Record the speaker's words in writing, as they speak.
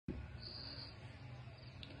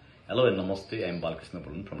Hello and Namaste, I am Balkrishna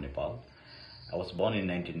Bhulun from Nepal. I was born in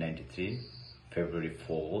 1993, February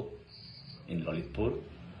 4th in Lalitpur,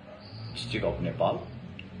 district of Nepal.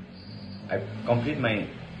 I completed my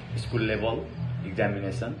school level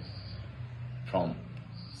examination from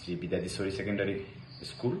Sri Vidyadhishwari Secondary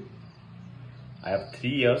School. I have 3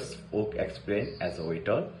 years work experience as a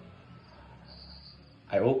waiter.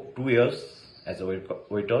 I worked 2 years as a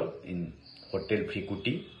waiter in Hotel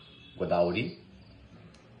Frikuti, Godavari.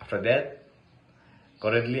 After that,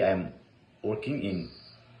 currently I am working in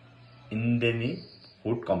Indeni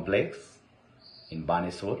Food Complex in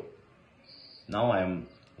Gyaneshwor. Now I am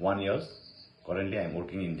 1 year. Currently I am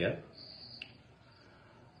working in there.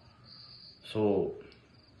 So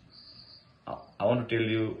I want to tell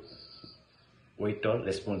you waiter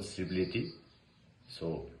responsibility.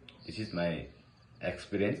 So this is my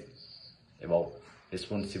experience about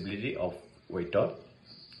responsibility of waiter.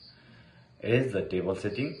 Arrange the table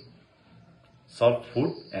setting, serve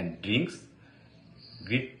food and drinks,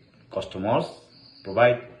 greet customers,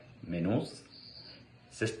 provide menus,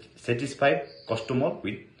 satisfy customer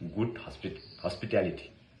with good hospitality.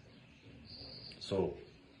 So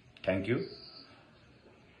thank you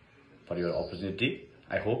for your opportunity.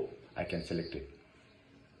 I hope I can select it.